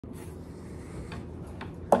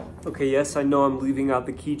Okay, yes, I know I'm leaving out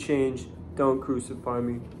the key change. Don't crucify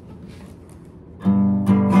me.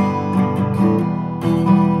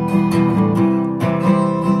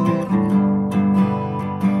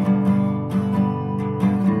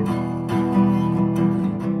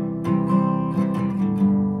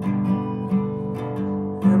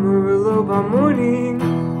 Amarillo by morning,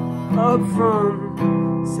 up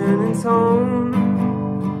from San Antonio.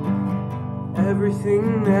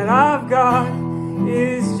 Everything that I've got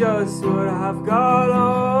is just what I've got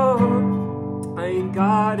on. I ain't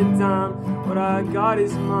got a dime, what I got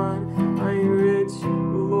is mine. I ain't rich, but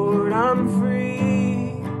Lord, I'm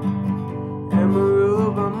free.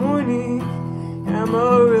 Amarillo by morning,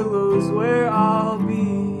 Amarillo's where I'll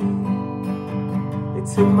be. They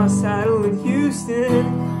took my saddle in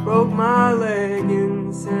Houston, broke my leg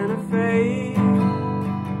in Santa Fe.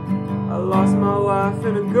 I lost my wife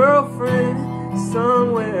and a girlfriend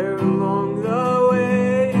somewhere along the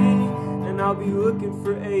way, and I'll be looking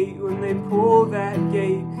for 8 when they pull that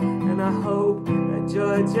gate, and I hope that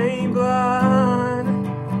judge ain't blind.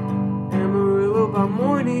 Amarillo by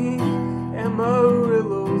morning,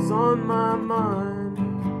 Amarillo's on my mind.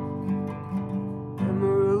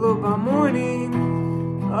 Amarillo by morning,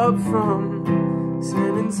 up from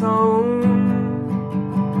San Antonio.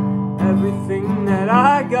 Everything that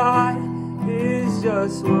I got is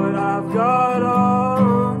just what I've got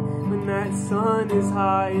on. When that sun is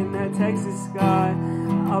high in that Texas sky,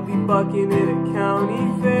 I'll be bucking it at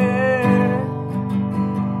county fair.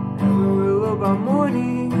 Amarillo by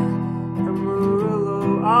morning,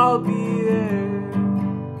 Amarillo, I'll be there.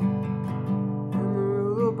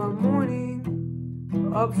 Amarillo by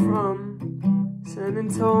morning, up from San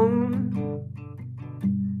Antonio.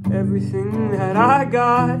 Everything that I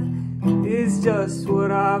got is just what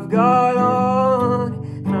I've got on.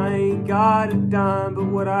 And I ain't got a dime, but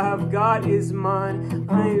what I've got is mine.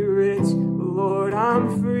 I ain't rich, but Lord, I'm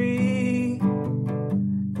free.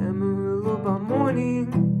 Amarillo by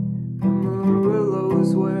morning,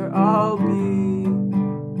 Amarillo's where I'll be.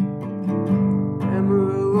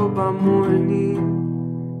 Amarillo by morning.